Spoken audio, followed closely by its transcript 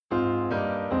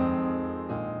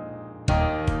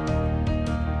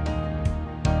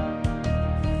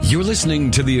You're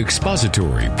listening to the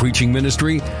expository preaching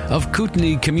ministry of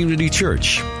Kootenai Community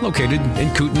Church, located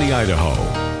in Kootenai,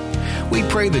 Idaho. We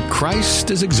pray that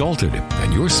Christ is exalted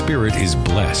and your spirit is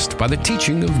blessed by the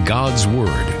teaching of God's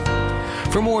Word.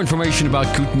 For more information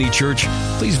about Kootenai Church,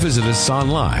 please visit us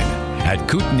online at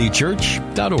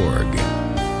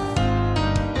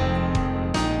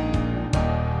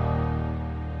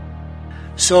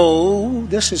kootenaichurch.org. So,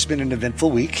 this has been an eventful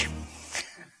week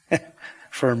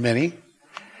for many.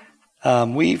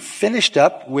 We finished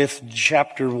up with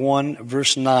chapter 1,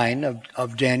 verse 9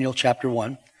 of Daniel chapter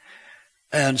 1.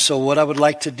 And so what I would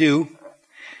like to do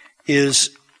is,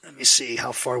 let me see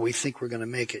how far we think we're going to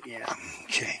make it. Yeah,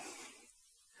 okay.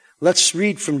 Let's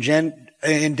read from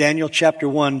in Daniel chapter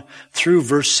 1 through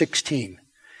verse 16.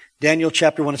 Daniel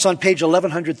chapter 1. It's on page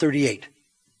 1138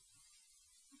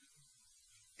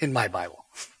 in my Bible.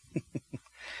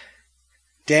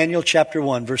 Daniel chapter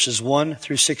 1, verses 1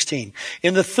 through 16.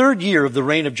 In the 3rd year of the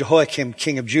reign of Jehoiakim,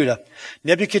 king of Judah,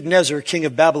 Nebuchadnezzar, king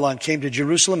of Babylon, came to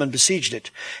Jerusalem and besieged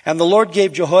it. And the Lord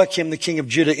gave Jehoiakim, the king of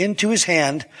Judah, into his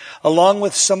hand, along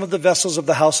with some of the vessels of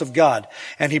the house of God.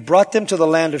 And he brought them to the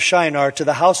land of Shinar, to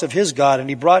the house of his God, and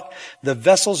he brought the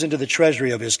vessels into the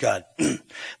treasury of his God.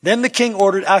 Then the king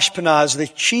ordered Ashpenaz, the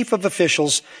chief of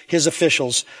officials, his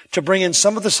officials, to bring in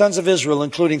some of the sons of Israel,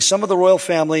 including some of the royal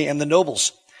family and the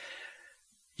nobles,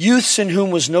 youths in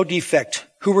whom was no defect,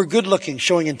 who were good-looking,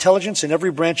 showing intelligence in every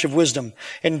branch of wisdom,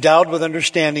 endowed with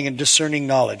understanding and discerning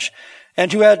knowledge,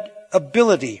 and who had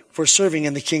ability for serving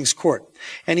in the king's court.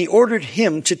 And he ordered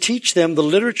him to teach them the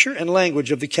literature and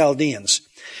language of the Chaldeans.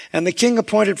 And the king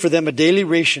appointed for them a daily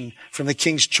ration from the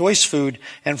king's choice food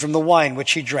and from the wine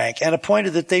which he drank, and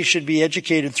appointed that they should be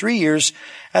educated 3 years,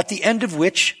 at the end of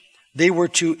which they were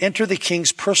to enter the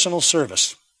king's personal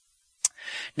service.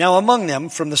 Now among them,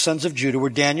 from the sons of Judah, were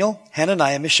Daniel,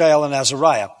 Hananiah, Mishael, and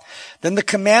Azariah. Then the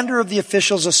commander of the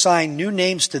officials assigned new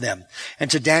names to them. And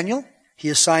to Daniel, he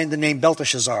assigned the name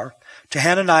Belteshazzar. To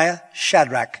Hananiah,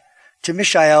 Shadrach. To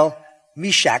Mishael,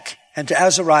 Meshach. And to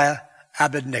Azariah,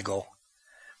 Abednego.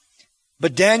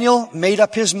 But Daniel made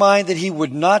up his mind that he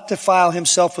would not defile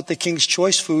himself with the king's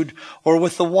choice food or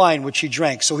with the wine which he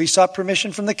drank. So he sought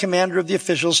permission from the commander of the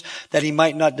officials that he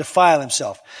might not defile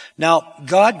himself. Now,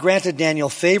 God granted Daniel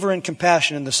favor and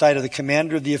compassion in the sight of the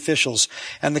commander of the officials.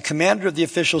 And the commander of the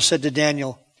officials said to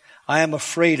Daniel, I am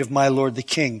afraid of my lord the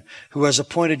king, who has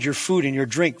appointed your food and your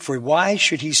drink. For why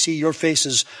should he see your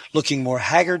faces looking more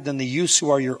haggard than the youths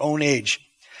who are your own age?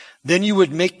 Then you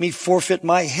would make me forfeit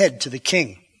my head to the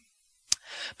king.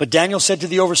 But Daniel said to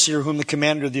the overseer whom the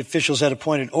commander of the officials had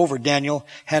appointed over Daniel,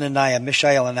 Hananiah,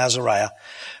 Mishael, and Azariah,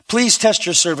 please test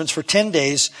your servants for 10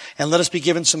 days, and let us be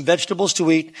given some vegetables to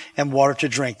eat and water to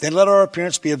drink. Then let our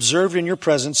appearance be observed in your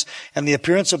presence, and the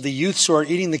appearance of the youths who are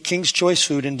eating the king's choice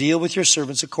food, and deal with your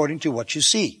servants according to what you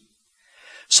see.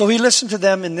 So he listened to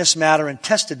them in this matter and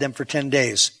tested them for 10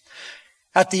 days.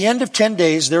 At the end of 10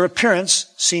 days, their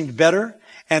appearance seemed better,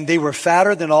 and they were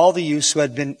fatter than all the youths who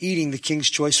had been eating the king's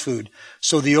choice food.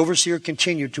 So the overseer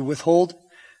continued to withhold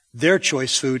their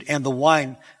choice food and the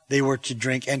wine they were to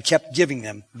drink, and kept giving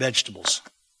them vegetables.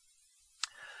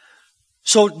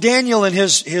 So Daniel and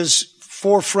his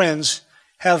 4 friends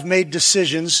have made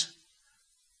decisions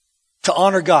to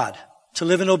honor God, to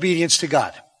live in obedience to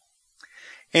God.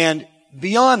 And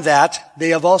beyond that,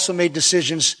 they have also made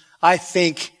decisions, I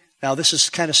think, now this is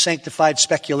kind of sanctified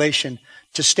speculation,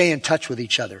 to stay in touch with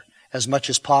each other as much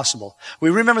as possible. We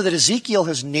remember that Ezekiel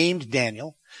has named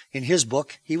Daniel in his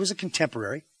book. He was a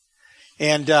contemporary.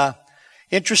 And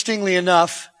interestingly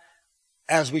enough,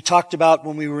 as we talked about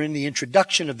when we were in the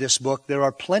introduction of this book, there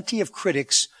are plenty of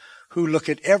critics who look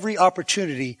at every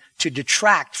opportunity to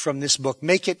detract from this book,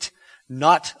 make it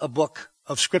not a book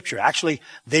of Scripture. Actually,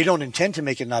 they don't intend to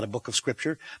make it not a book of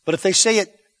Scripture, but if they say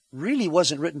it really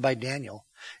wasn't written by Daniel,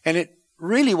 and it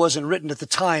really wasn't written at the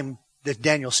time that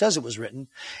Daniel says it was written,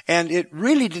 and it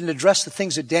really didn't address the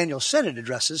things that Daniel said it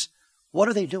addresses, what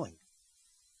are they doing?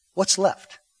 What's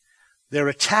left? They're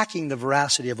attacking the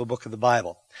veracity of a book of the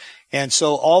Bible. And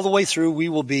so all the way through, we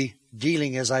will be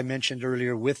dealing, as I mentioned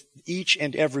earlier, with each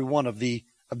and every one of the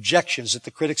objections that the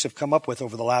critics have come up with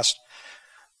over the last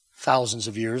thousands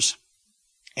of years,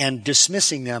 and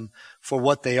dismissing them for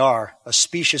what they are, a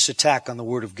specious attack on the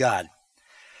Word of God.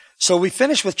 So we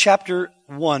finished with chapter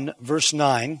 1, verse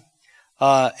 9,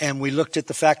 and we looked at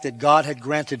the fact that God had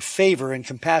granted favor and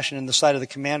compassion in the sight of the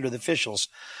commander of the officials.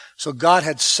 So God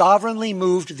had sovereignly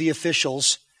moved the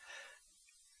officials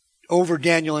over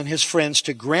Daniel and his friends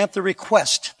to grant the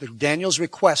request, Daniel's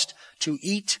request, to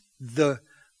eat the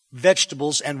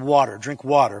vegetables and water, drink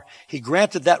water. He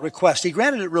granted that request. He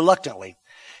granted it reluctantly.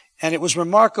 And it was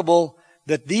remarkable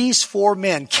that these 4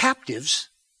 men, captives,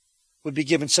 would be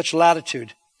given such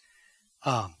latitude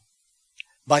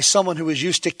by someone who was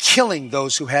used to killing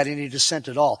those who had any dissent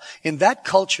at all. In that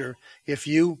culture, if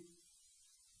you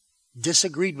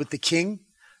disagreed with the king,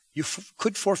 you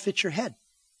could forfeit your head.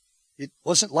 It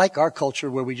wasn't like our culture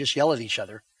where we just yell at each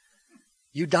other.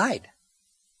 You died.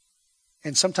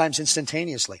 And sometimes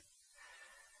instantaneously.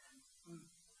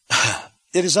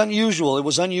 It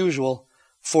was unusual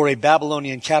for a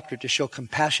Babylonian captor to show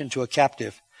compassion to a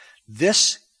captive.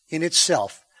 This in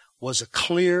itself was a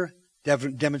clear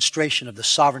demonstration of the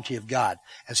sovereignty of God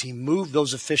as he moved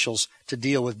those officials to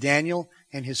deal with Daniel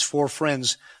and his 4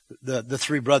 friends, the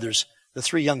 3 brothers, the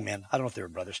 3 young men. I don't know if they were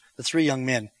brothers. The 3 young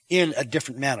men in a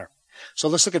different manner. So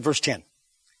let's look at verse 10.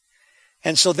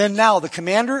 And so then now the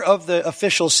commander of the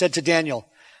officials said to Daniel,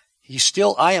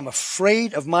 I am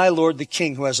afraid of my lord the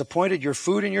king, who has appointed your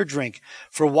food and your drink.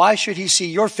 For why should he see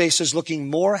your faces looking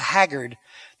more haggard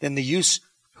than the youths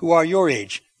who are your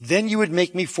age? Then you would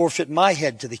make me forfeit my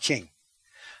head to the king.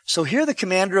 So here the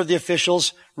commander of the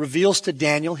officials reveals to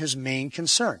Daniel his main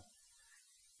concern.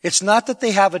 It's not that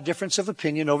they have a difference of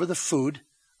opinion over the food.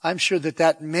 I'm sure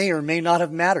that may or may not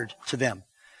have mattered to them.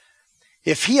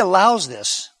 If he allows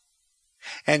this,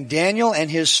 and Daniel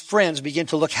and his friends begin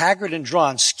to look haggard and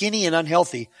drawn, skinny and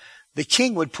unhealthy, the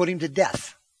king would put him to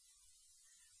death.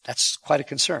 That's quite a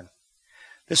concern.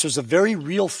 This was a very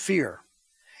real fear.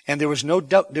 And there was no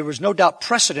doubt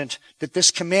precedent that this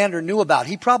commander knew about.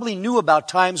 He probably knew about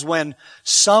times when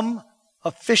some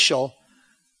official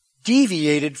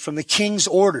deviated from the king's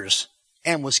orders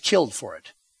and was killed for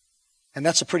it. And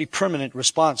that's a pretty permanent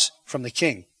response from the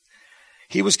king.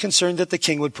 He was concerned that the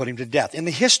king would put him to death. In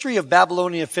the history of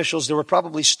Babylonian officials, there were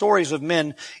probably stories of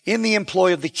men in the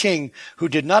employ of the king who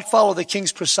did not follow the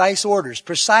king's precise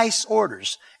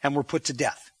orders, and were put to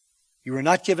death. You were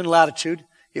not given latitude.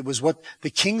 It was what the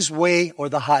king's way or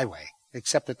the highway,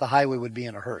 except that the highway would be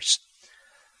in a hearse.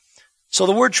 So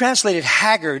the word translated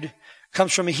haggard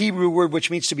comes from a Hebrew word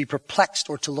which means to be perplexed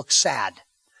or to look sad.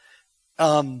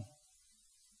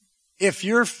 If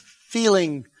you're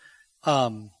feeling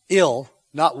ill,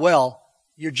 not well,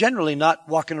 you're generally not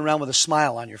walking around with a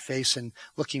smile on your face and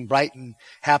looking bright and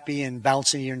happy and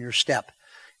bouncing in your step.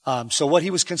 So what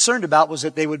he was concerned about was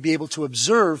that they would be able to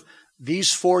observe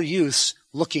these 4 youths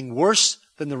looking worse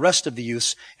than the rest of the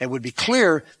youths. It would be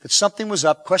clear that something was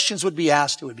up. Questions would be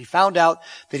asked. It would be found out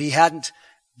that he hadn't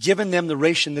given them the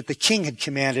ration that the king had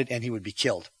commanded, and he would be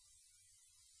killed.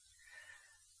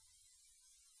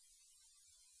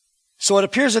 So it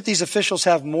appears that these officials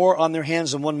have more on their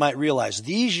hands than one might realize.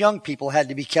 These young people had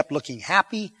to be kept looking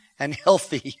happy and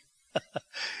healthy.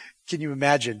 Can you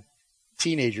imagine?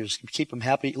 Teenagers, keep them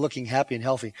happy, looking happy and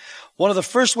healthy. One of the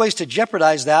first ways to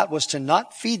jeopardize that was to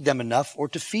not feed them enough or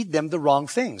to feed them the wrong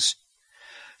things.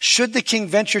 Should the king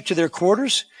venture to their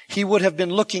quarters, he would have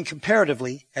been looking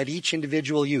comparatively at each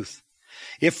individual youth.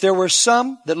 If there were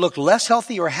some that looked less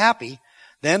healthy or happy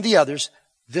than the others,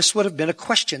 this would have been a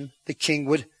question the king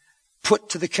would put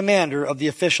to the commander of the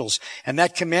officials. And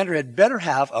that commander had better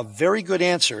have a very good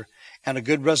answer and a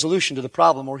good resolution to the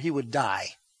problem, or he would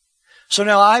die. So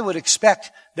now I would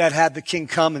expect that had the king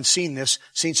come and seen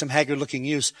some haggard-looking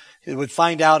youths, he would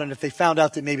find out, and if they found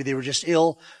out that maybe they were just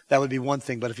ill, that would be one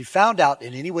thing. But if he found out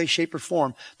in any way, shape, or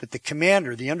form that the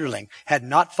commander, the underling, had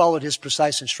not followed his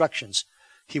precise instructions,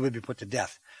 he would be put to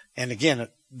death. And again,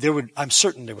 I'm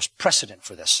certain there was precedent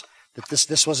for this. That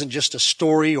this wasn't just a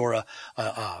story or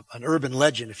an urban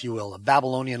legend, if you will, a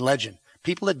Babylonian legend.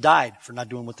 People had died for not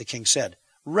doing what the king said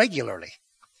regularly.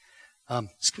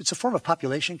 It's a form of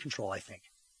population control, I think.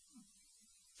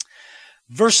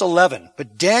 Verse 11,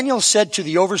 but Daniel said to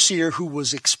the overseer who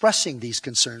was expressing these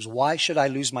concerns, why should I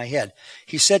lose my head?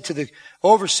 He said to the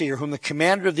overseer whom the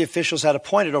commander of the officials had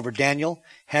appointed over Daniel,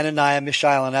 Hananiah,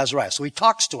 Mishael, and Azariah. So he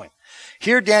talks to him.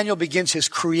 Here Daniel begins his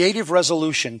creative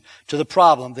resolution to the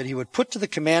problem that he would put to the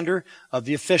commander of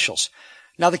the officials.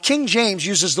 Now the King James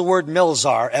uses the word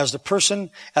Melzar as the person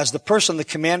the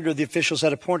commander of the officials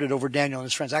had appointed over Daniel and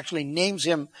his friends. Actually names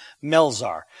him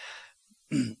Melzar.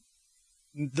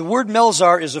 The word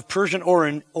Melzar is of Persian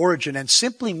origin and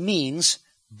simply means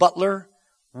butler,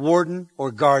 warden,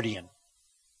 or guardian.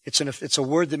 It's a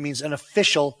word that means an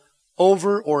official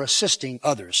over or assisting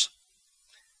others.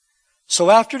 So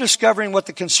after discovering what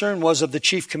the concern was of the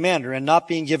chief commander and not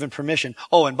being given permission,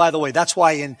 and by the way, that's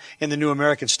why in the New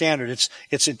American Standard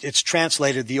it's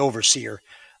translated the overseer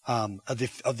of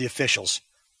the officials.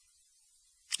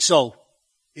 So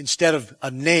instead of a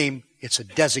name, it's a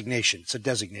designation. It's a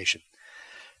designation.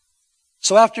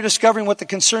 So after discovering what the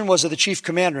concern was of the chief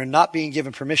commander and not being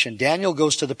given permission, Daniel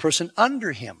goes to the person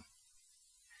under him.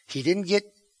 He didn't get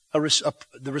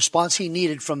the response he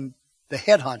needed from the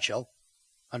head honcho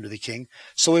under the king,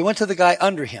 so he went to the guy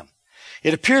under him.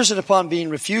 It appears that upon being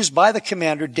refused by the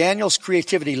commander, Daniel's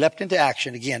creativity leapt into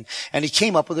action again, and he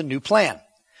came up with a new plan.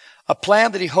 A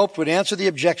plan that he hoped would answer the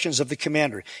objections of the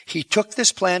commander. He took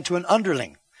this plan to an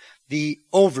underling, the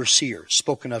overseer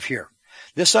spoken of here.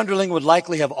 This underling would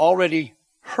likely have already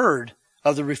heard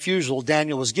of the refusal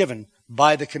Daniel was given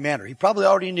by the commander. He probably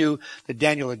already knew that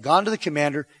Daniel had gone to the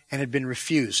commander and had been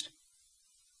refused.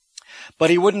 But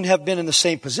he wouldn't have been in the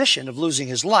same position of losing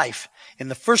his life in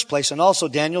the first place, and also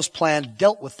Daniel's plan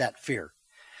dealt with that fear.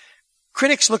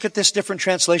 Critics look at this different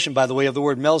translation, by the way, of the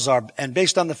word Melzar, and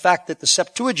based on the fact that the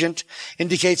Septuagint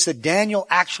indicates that Daniel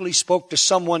actually spoke to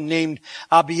someone named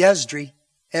Esdri.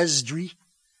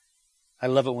 I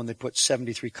love it when they put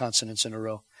 73 consonants in a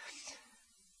row.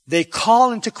 They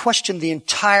call into question the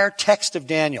entire text of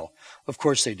Daniel. Of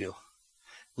course they do.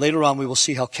 Later on we will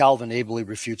see how Calvin ably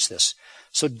refutes this.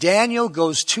 So Daniel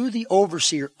goes to the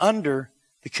overseer under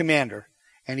the commander,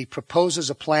 and he proposes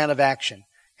a plan of action.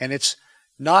 And it's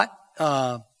not,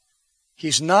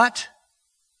 he's not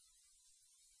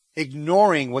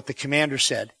ignoring what the commander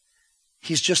said.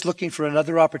 He's just looking for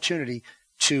another opportunity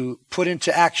to put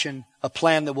into action a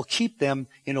plan that will keep them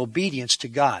in obedience to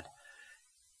God.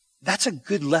 That's a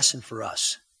good lesson for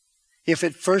us. If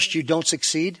at first you don't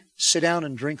succeed, sit down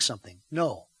and drink something.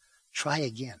 No, try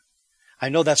again. I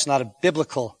know that's not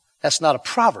a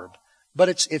proverb, but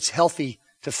it's healthy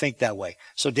to think that way.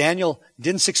 So Daniel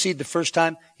didn't succeed the first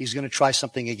time. He's going to try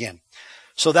something again.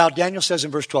 So now Daniel says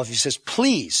in verse 12, he says,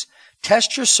 please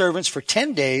test your servants for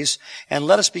 10 days and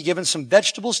let us be given some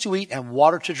vegetables to eat and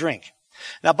water to drink.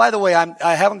 Now, by the way,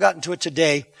 I haven't gotten to it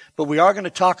today, but we are going to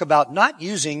talk about not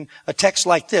using a text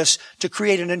like this to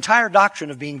create an entire doctrine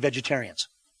of being vegetarians.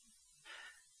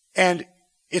 And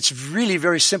it's really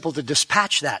very simple to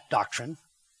dispatch that doctrine.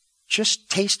 Just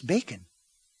taste bacon.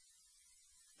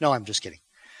 No, I'm just kidding.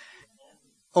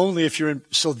 Only if you're in,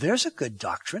 so there's a good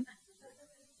doctrine.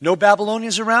 No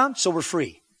Babylonians around, so we're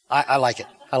free. I like it.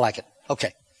 I like it.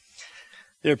 Okay.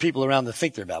 There are people around that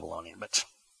think they're Babylonian, but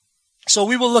so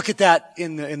we will look at that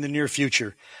in the near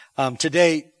future.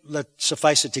 Today, let's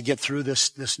suffice it to get through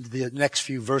the next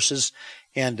few verses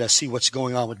and see what's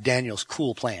going on with Daniel's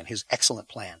cool plan, his excellent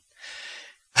plan.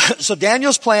 So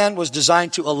Daniel's plan was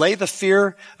designed to allay the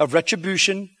fear of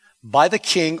retribution by the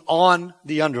king on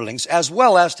the underlings, as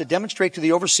well as to demonstrate to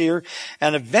the overseer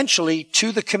and eventually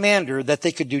to the commander that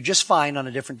they could do just fine on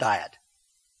a different diet.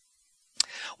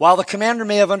 While the commander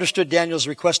may have understood Daniel's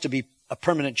request to be a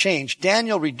permanent change,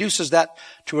 Daniel reduces that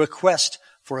to a request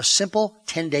for a simple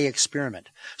 10-day experiment.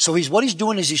 So what he's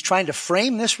doing is he's trying to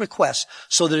frame this request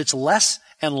so that it's less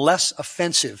and less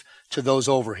offensive to those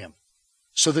over him.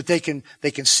 So that they can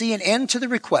see an end to the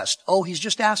request. Oh, he's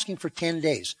just asking for 10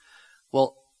 days.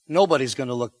 Well, nobody's going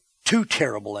to look too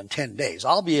terrible in 10 days.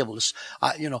 I'll be able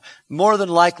to, more than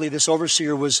likely this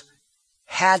overseer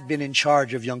had been in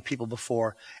charge of young people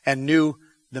before and knew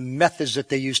the methods that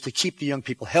they used to keep the young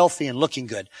people healthy and looking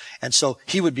good. And so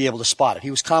he would be able to spot it.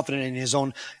 He was confident in his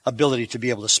own ability to be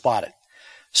able to spot it.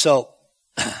 So,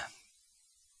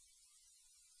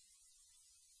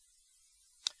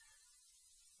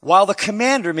 while the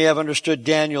commander may have understood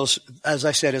Daniel's, as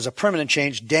I said, as a permanent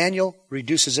change, Daniel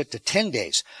reduces it to 10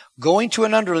 days. Going to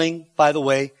an underling, by the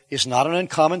way, is not an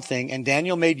uncommon thing, and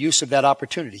Daniel made use of that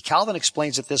opportunity. Calvin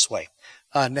explains it this way.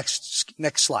 Next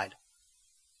slide.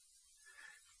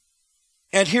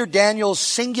 And here Daniel's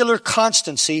singular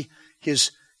constancy,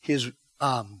 his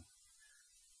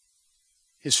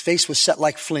face was set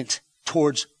like flint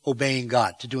towards obeying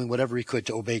God, to doing whatever he could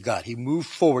to obey God. He moved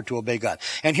forward to obey God.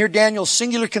 And here Daniel's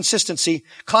singular constancy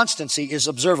is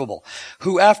observable,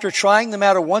 who after trying the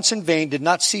matter once in vain did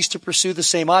not cease to pursue the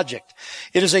same object.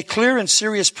 It is a clear and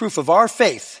serious proof of our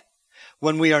faith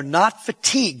when we are not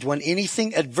fatigued when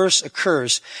anything adverse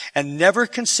occurs and never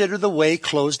consider the way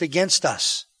closed against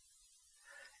us.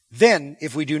 Then,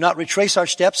 if we do not retrace our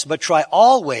steps, but try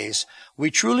all ways,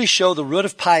 we truly show the root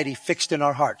of piety fixed in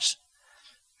our hearts.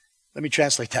 Let me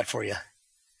translate that for you.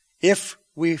 If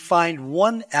we find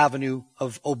one avenue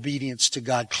of obedience to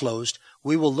God closed,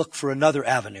 we will look for another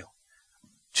avenue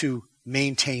to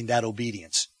maintain that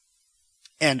obedience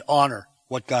and honor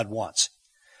what God wants.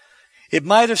 It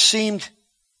might have seemed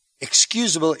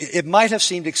excusable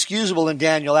in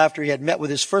Daniel after he had met with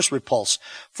his first repulse.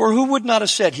 For who would not have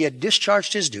said he had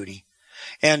discharged his duty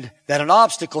and that an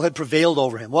obstacle had prevailed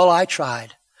over him? Well, I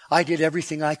tried. I did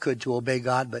everything I could to obey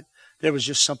God, but there was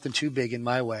just something too big in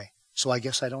my way. So I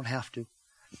guess I don't have to.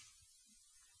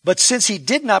 But since he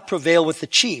did not prevail with the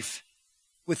chief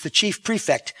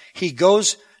prefect, he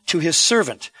goes to his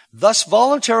servant. Thus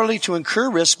voluntarily to incur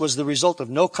risk was the result of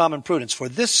no common prudence, for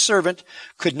this servant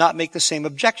could not make the same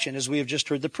objection as we have just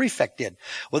heard the prefect did.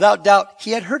 Without doubt,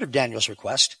 he had heard of Daniel's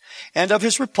request and of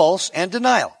his repulse and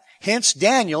denial. Hence,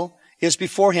 Daniel is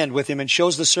beforehand with him and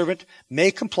shows the servant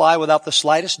may comply without the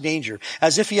slightest danger,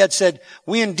 as if he had said,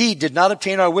 we indeed did not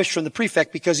obtain our wish from the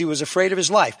prefect because he was afraid of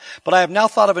his life. But I have now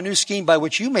thought of a new scheme by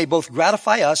which you may both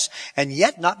gratify us and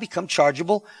yet not become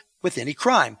chargeable with any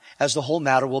crime, as the whole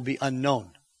matter will be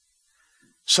unknown.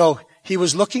 So he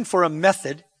was looking for a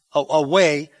method, a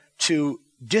way to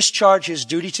discharge his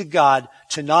duty to God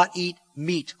to not eat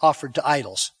meat offered to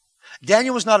idols.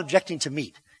 Daniel was not objecting to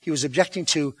meat. He was objecting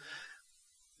to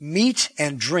meat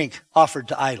and drink offered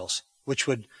to idols, which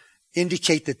would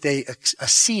indicate that they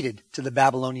acceded to the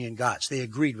Babylonian gods. They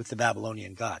agreed with the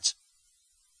Babylonian gods.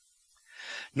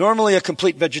 Normally, a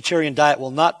complete vegetarian diet will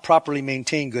not properly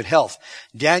maintain good health.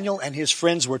 Daniel and his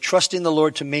friends were trusting the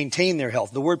Lord to maintain their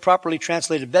health. The word properly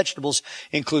translated vegetables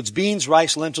includes beans,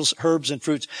 rice, lentils, herbs, and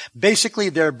fruits. Basically,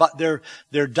 their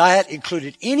diet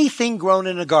included anything grown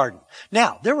in a garden.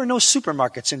 Now, there were no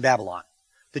supermarkets in Babylon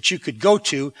that you could go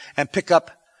to and pick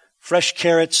up fresh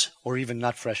carrots, or even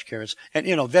not fresh carrots, and,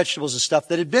 vegetables and stuff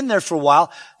that had been there for a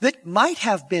while that might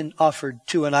have been offered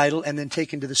to an idol and then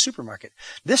taken to the supermarket.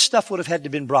 This stuff would have had to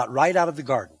have been brought right out of the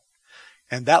garden.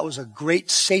 And that was a great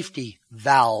safety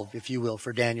valve, if you will,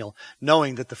 for Daniel,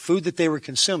 knowing that the food that they were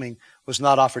consuming was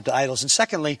not offered to idols. And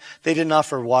secondly, they didn't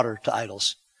offer water to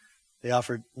idols. They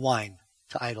offered wine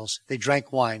to idols. They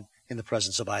drank wine in the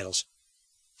presence of idols.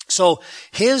 So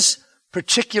his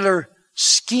particular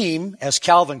scheme, as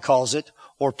Calvin calls it,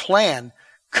 or plan,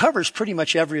 covers pretty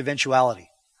much every eventuality.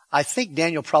 I think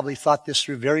Daniel probably thought this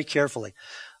through very carefully.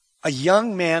 A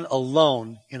young man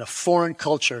alone in a foreign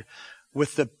culture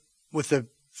with the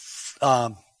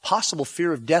possible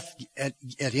fear of death at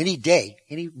any day,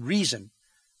 any reason,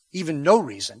 even no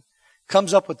reason,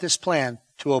 comes up with this plan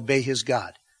to obey his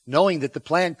God, knowing that the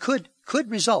plan could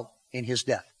result in his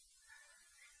death.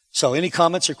 So any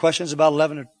comments or questions about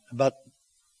 11, about,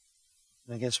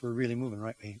 I guess we're really moving,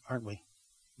 right, aren't we?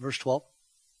 Verse 12?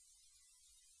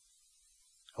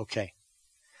 Okay.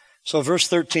 So verse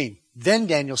 13. Then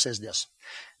Daniel says this.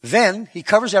 Then, he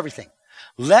covers everything.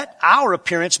 Let our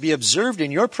appearance be observed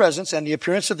in your presence and the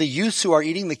appearance of the youths who are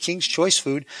eating the king's choice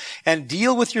food, and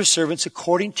deal with your servants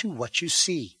according to what you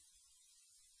see.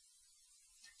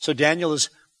 So Daniel is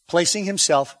placing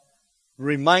himself,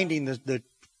 reminding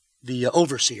the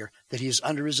overseer that he is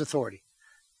under his authority.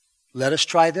 Let us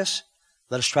try this.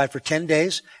 Let us try it for 10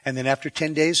 days, and then after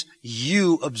 10 days,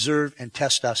 you observe and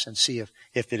test us and see if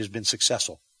it has been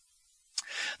successful.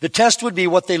 The test would be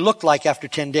what they looked like after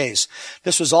 10 days.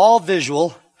 This was all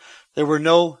visual. There were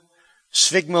no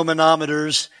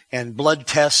sphygmomanometers and blood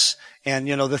tests and,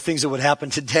 the things that would happen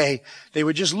today. They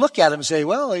would just look at him and say,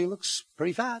 well, he looks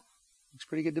pretty fat. Looks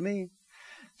pretty good to me.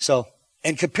 So,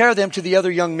 and compare them to the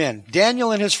other young men.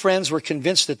 Daniel and his friends were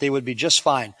convinced that they would be just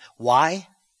fine. Why?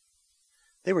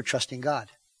 They were trusting God.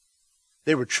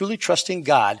 They were truly trusting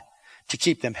God to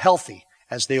keep them healthy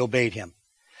as they obeyed him.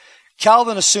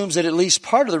 Calvin assumes that at least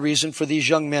part of the reason for these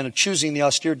young men of choosing the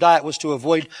austere diet was to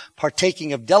avoid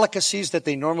partaking of delicacies that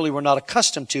they normally were not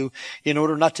accustomed to in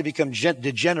order not to become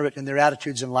degenerate in their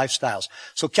attitudes and lifestyles.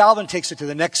 So Calvin takes it to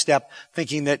the next step,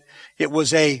 thinking that it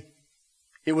was a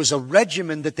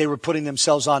regimen that they were putting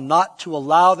themselves on, not to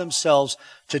allow themselves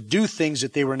to do things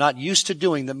that they were not used to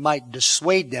doing that might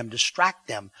dissuade them, distract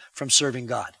them from serving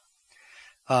God.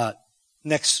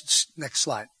 Next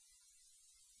slide.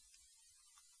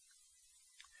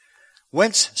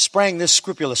 Whence sprang this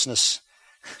scrupulousness?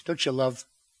 Don't you love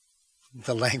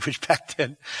the language back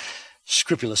then?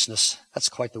 Scrupulousness. That's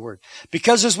quite the word.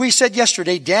 Because as we said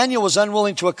yesterday, Daniel was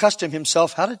unwilling to accustom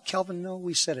himself. How did Calvin know?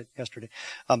 We said it yesterday.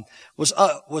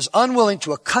 Was unwilling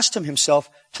to accustom himself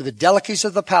to the delicacies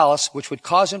of the palace, which would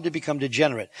cause him to become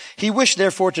degenerate. He wished,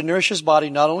 therefore, to nourish his body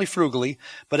not only frugally,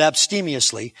 but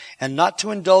abstemiously, and not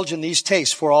to indulge in these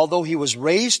tastes. For although he was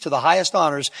raised to the highest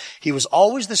honors, he was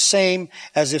always the same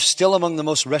as if still among the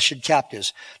most wretched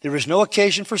captives. There is no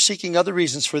occasion for seeking other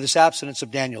reasons for this abstinence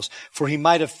of Daniel's, for he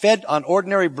might have fed on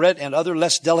ordinary bread and other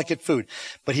less delicate food.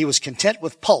 But he was content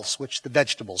with pulse, which the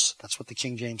vegetables, that's what the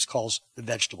King James calls the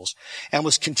vegetables, and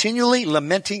was continually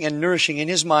lamenting and nourishing in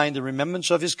his mind the remembrance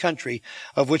of his country,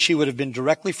 of which he would have been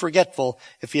directly forgetful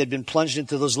if he had been plunged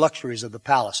into those luxuries of the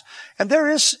palace. And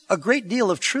there is a great deal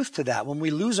of truth to that. When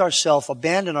we lose ourselves,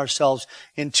 abandon ourselves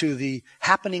into the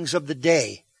happenings of the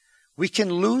day, we can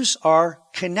lose our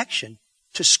connection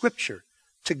to Scripture,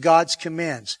 to God's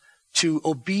commands, to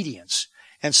obedience.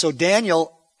 And so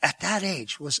Daniel, at that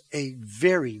age, was a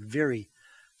very, very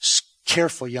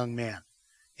careful young man.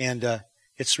 And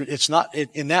it's not,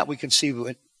 in that we can see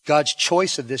God's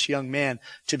choice of this young man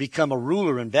to become a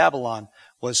ruler in Babylon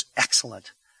was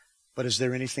excellent. But is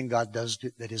there anything God does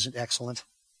that isn't excellent?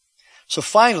 So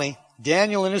finally,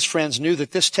 Daniel and his friends knew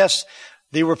that this test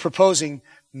they were proposing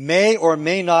may or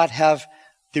may not have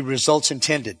the results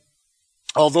intended.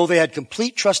 Although they had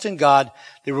complete trust in God,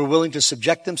 they were willing to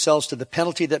subject themselves to the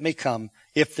penalty that may come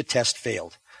if the test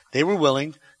failed. They were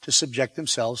willing to subject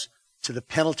themselves to the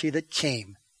penalty that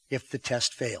came if the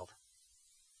test failed.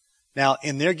 Now,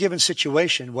 in their given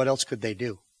situation, what else could they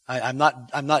do? I'm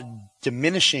not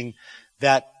diminishing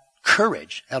that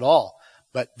courage at all,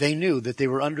 but they knew that they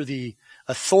were under the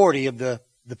authority of the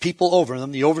people over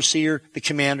them, the overseer, the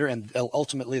commander, and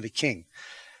ultimately the king.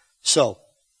 So,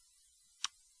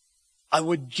 I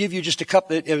would give you just a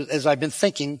couple, as I've been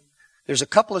thinking, there's a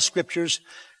couple of scriptures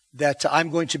that I'm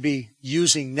going to be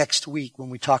using next week when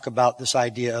we talk about this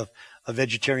idea of a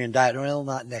vegetarian diet. Well,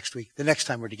 not next week, the next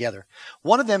time we're together.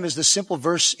 One of them is the simple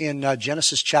verse in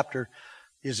Genesis chapter,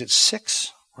 is it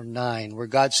 6 or 9, where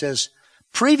God says,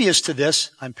 previous to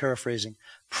this, I'm paraphrasing,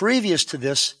 previous to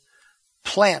this,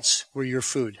 plants were your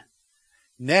food.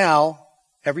 Now,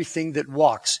 everything that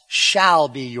walks shall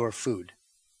be your food.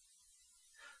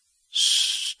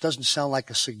 Doesn't sound like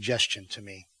a suggestion to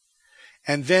me.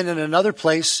 And then in another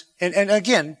place, and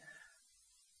again,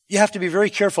 you have to be very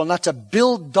careful not to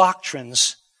build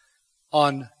doctrines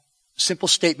on simple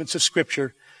statements of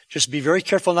Scripture. Just be very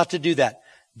careful not to do that.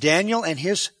 Daniel and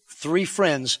his 3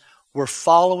 friends were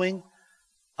following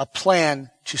a plan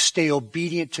to stay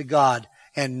obedient to God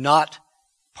and not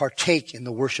partake in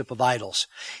the worship of idols.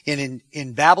 And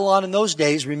in Babylon in those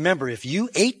days, remember, if you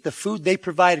ate the food they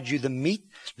provided you,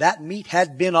 that meat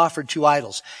had been offered to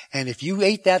idols. And if you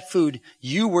ate that food,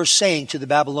 you were saying to the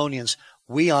Babylonians,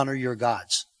 we honor your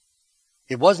gods.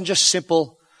 It wasn't just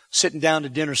simple sitting down to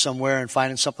dinner somewhere and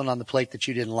finding something on the plate that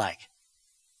you didn't like.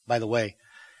 By the way,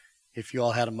 if you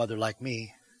all had a mother like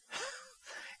me,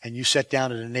 and you sat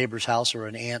down at a neighbor's house or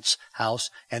an aunt's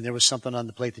house, and there was something on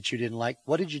the plate that you didn't like,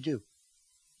 what did you do?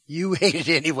 You ate it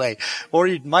anyway. Or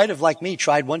you might have, like me,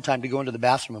 tried one time to go into the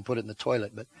bathroom and put it in the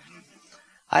toilet, but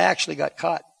I actually got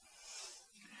caught.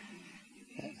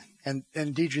 And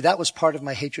Deidre, that was part of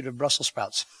my hatred of Brussels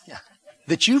sprouts. Yeah.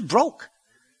 That you broke.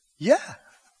 Yeah.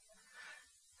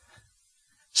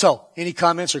 So, any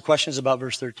comments or questions about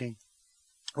verse 13?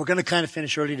 We're going to kind of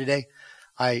finish early today.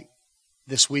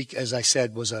 This week, as I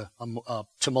said, was a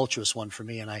tumultuous one for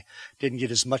me, and I didn't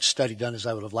get as much study done as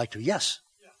I would have liked to. Yes?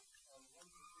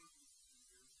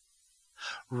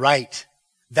 Right.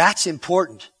 That's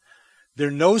important.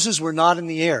 Their noses were not in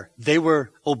the air. They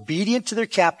were obedient to their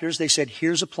captors. They said,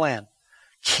 here's a plan.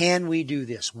 Can we do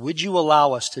this? Would you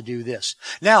allow us to do this?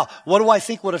 Now, what do I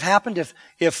think would have happened if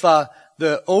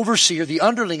the overseer, the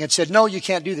underling, had said, no, you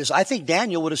can't do this? I think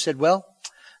Daniel would have said, well,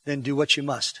 then do what you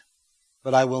must.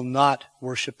 But I will not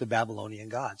worship the Babylonian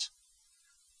gods.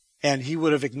 And he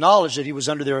would have acknowledged that he was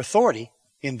under their authority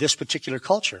in this particular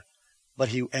culture. But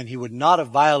he would not have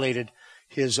violated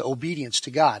his obedience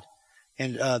to God.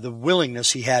 And the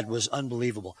willingness he had was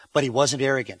unbelievable. But he wasn't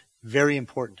arrogant. Very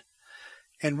important.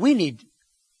 And we need,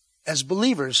 as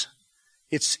believers,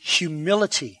 it's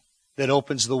humility that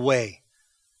opens the way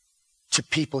to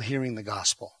people hearing the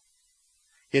gospel.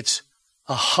 It's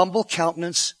a humble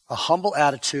countenance, a humble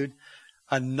attitude,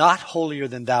 a not holier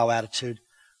than thou attitude,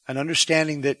 an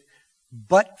understanding that,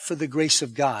 but for the grace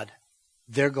of God,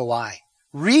 there go I.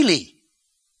 Really?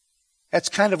 That's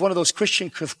kind of one of those Christian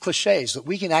cliches that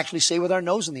we can actually say with our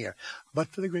nose in the air. But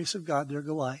for the grace of God, there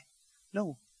go I.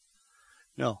 No.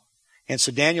 And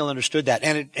so Daniel understood that.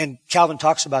 And Calvin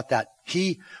talks about that.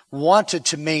 He wanted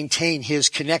to maintain his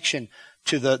connection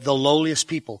to the lowliest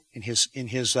people in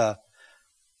his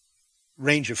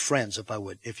range of friends,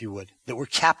 if you would, that were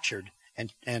captured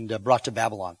and brought to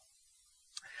Babylon.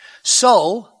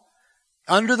 So,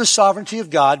 under the sovereignty of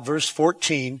God, verse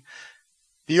 14,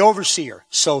 the overseer.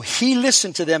 So he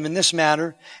listened to them in this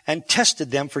manner and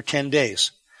tested them for 10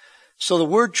 days. So the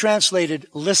word translated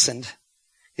listened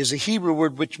is a Hebrew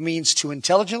word which means to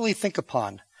intelligently think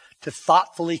upon, to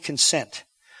thoughtfully consent.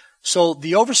 So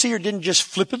the overseer didn't just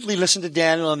flippantly listen to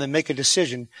Daniel and then make a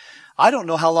decision. I don't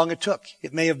know how long it took.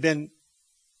 It may have been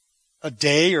a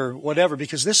day or whatever,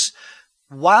 because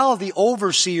while the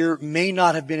overseer may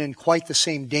not have been in quite the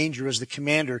same danger as the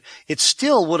commander, it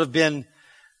still would have been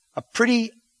a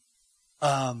pretty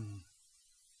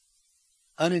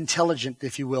unintelligent,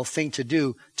 if you will, thing to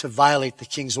do to violate the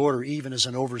king's order, even as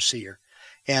an overseer.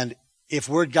 And if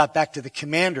word got back to the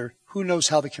commander, who knows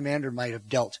how the commander might have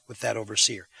dealt with that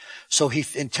overseer. So he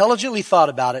intelligently thought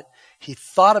about it. He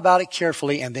thought about it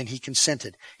carefully, and then he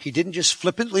consented. He didn't just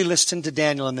flippantly listen to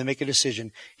Daniel and then make a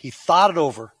decision. He thought it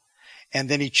over, and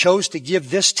then he chose to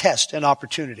give this test an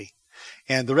opportunity.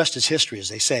 And the rest is history, as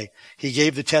they say. He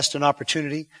gave the test an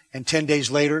opportunity, and 10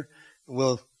 days later,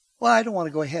 well, I don't want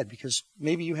to go ahead because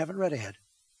maybe you haven't read ahead.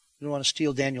 You don't want to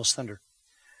steal Daniel's thunder.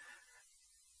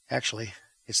 Actually,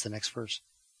 it's the next verse.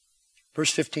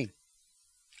 Verse 15.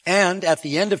 And at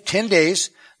the end of 10 days,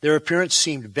 their appearance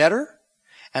seemed better,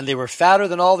 and they were fatter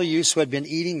than all the youths who had been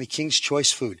eating the king's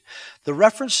choice food. The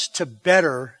reference to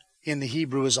better in the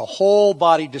Hebrew is a whole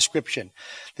body description.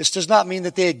 This does not mean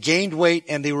that they had gained weight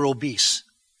and they were obese.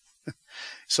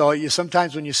 So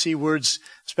sometimes when you see words,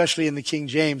 especially in the King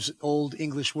James, Old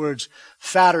English words,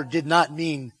 fatter did not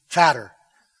mean fatter.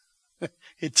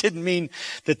 It didn't mean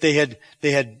that they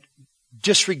had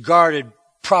disregarded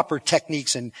proper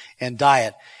techniques and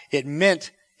diet. It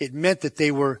meant that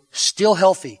they were still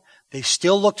healthy. They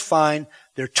still looked fine.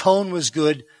 Their tone was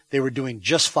good. They were doing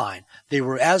just fine. They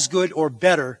were as good or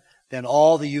better than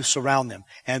all the youths around them.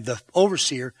 And the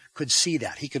overseer could see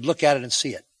that. He could look at it and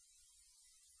see it.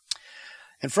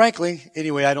 And frankly,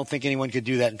 anyway, I don't think anyone could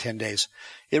do that in 10 days.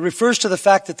 It refers to the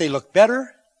fact that they looked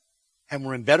better and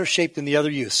were in better shape than the other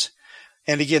youths.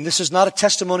 And again, this is not a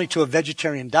testimony to a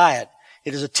vegetarian diet.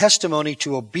 It is a testimony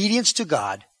to obedience to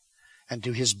God and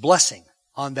to His blessing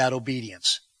on that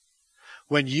obedience.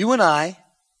 When you and I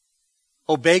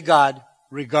obey God,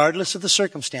 regardless of the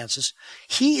circumstances,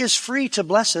 He is free to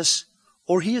bless us,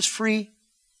 or He is free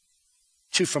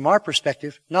to, from our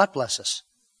perspective, not bless us.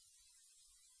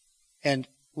 And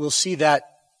we'll see that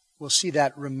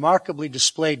remarkably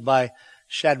displayed by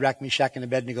Shadrach, Meshach, and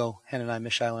Abednego, Hananiah,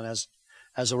 Mishael, and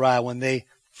Azariah, when they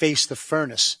faced the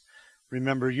furnace.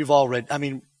 Remember, you've all read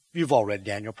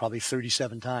Daniel probably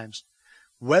 37 times.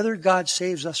 Whether God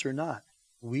saves us or not,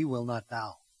 we will not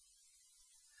bow.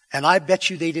 And I bet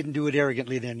you they didn't do it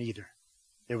arrogantly then either.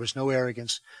 There was no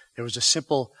arrogance. There was a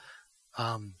simple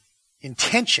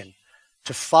intention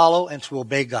to follow and to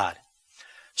obey God.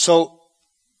 So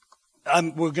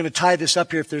we're going to tie this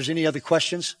up here. If there's any other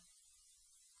questions,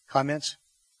 comments,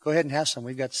 go ahead and have some.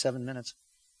 We've got 7 minutes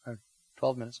or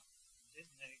 12 minutes. Didn't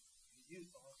the youth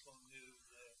also knew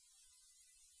the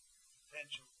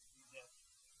potential to death?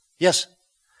 Yes.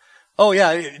 Oh,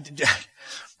 yeah.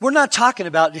 We're not talking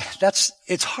about,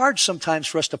 it's hard sometimes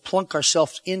for us to plunk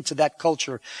ourselves into that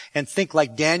culture and think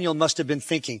like Daniel must have been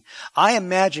thinking. I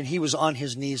imagine he was on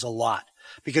his knees a lot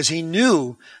because he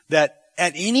knew that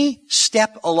at any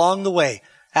step along the way,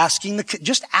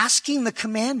 just asking the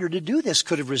commander to do this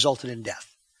could have resulted in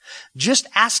death. Just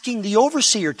asking the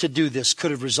overseer to do this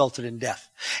could have resulted in death.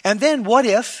 And then what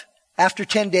if, after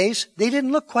 10 days, they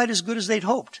didn't look quite as good as they'd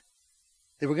hoped?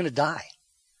 They were going to die.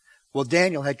 Well,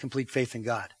 Daniel had complete faith in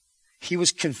God. He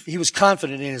was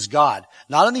confident in his God.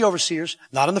 Not in the overseers,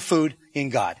 not in the food, in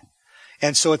God.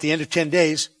 And so at the end of 10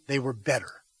 days, they were better,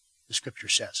 the Scripture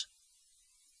says.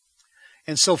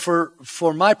 And so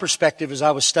for my perspective, as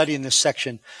I was studying this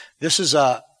section, this is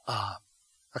a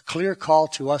clear call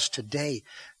to us today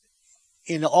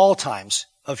in all times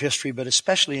of history, but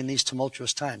especially in these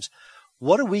tumultuous times.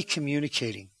 What are we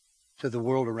communicating to the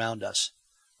world around us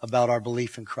about our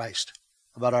belief in Christ,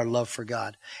 about our love for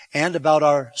God, and about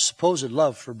our supposed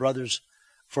love for brothers,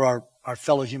 for our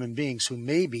fellow human beings who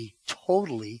maybe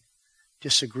totally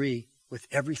disagree with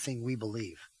everything we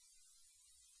believe?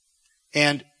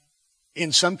 And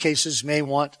in some cases may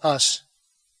want us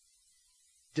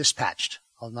dispatched.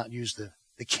 I'll not use the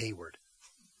K word.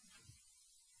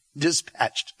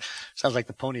 Dispatched. Sounds like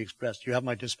the Pony Express. Do you have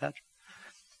my dispatch?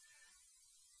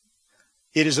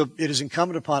 It is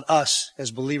incumbent upon us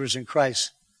as believers in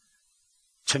Christ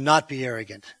to not be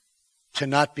arrogant, to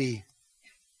not be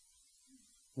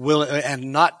willing,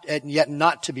 and yet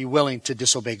not to be willing to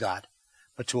disobey God,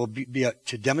 but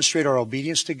to demonstrate our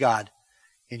obedience to God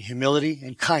in humility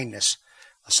and kindness,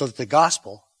 so that the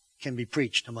gospel can be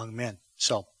preached among men.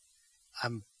 So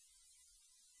I'm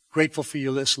grateful for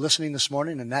you listening this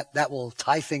morning, and that will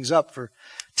tie things up for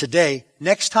today.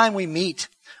 Next time we meet,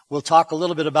 we'll talk a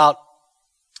little bit about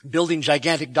building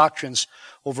gigantic doctrines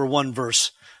over one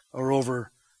verse or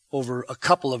over a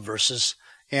couple of verses,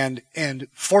 and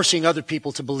forcing other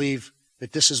people to believe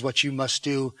that this is what you must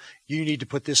do. You need to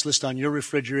put this list on your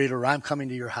refrigerator, or I'm coming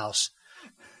to your house.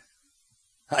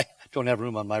 I don't have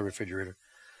room on my refrigerator.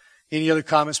 Any other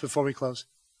comments before we close?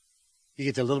 You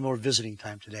get a little more visiting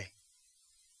time today.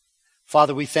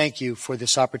 Father, we thank you for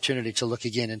this opportunity to look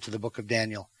again into the book of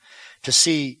Daniel, to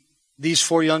see these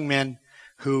 4 young men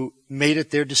who made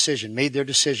their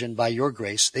decision by your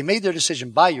grace. They made their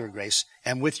decision by your grace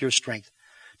and with your strength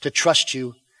to trust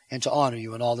you and to honor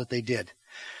you in all that they did.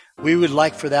 We would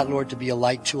like for that, Lord, to be a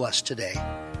light to us today,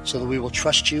 so that we will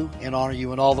trust you and honor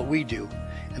you in all that we do,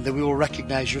 and that we will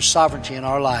recognize your sovereignty in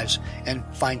our lives and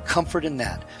find comfort in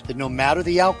that no matter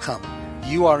the outcome,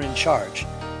 you are in charge.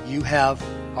 You have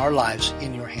our lives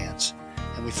in your hands.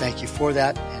 And we thank you for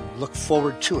that and look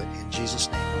forward to it in Jesus'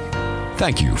 name.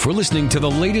 Thank you for listening to the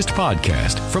latest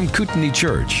podcast from Kootenai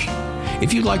Church.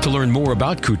 If you'd like to learn more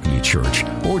about Kootenai Church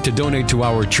or to donate to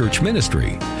our church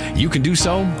ministry, you can do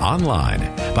so online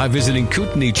by visiting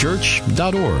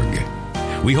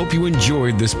kootenaichurch.org. We hope you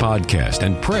enjoyed this podcast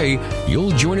and pray you'll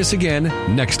join us again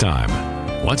next time.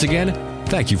 Once again,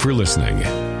 thank you for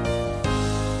listening.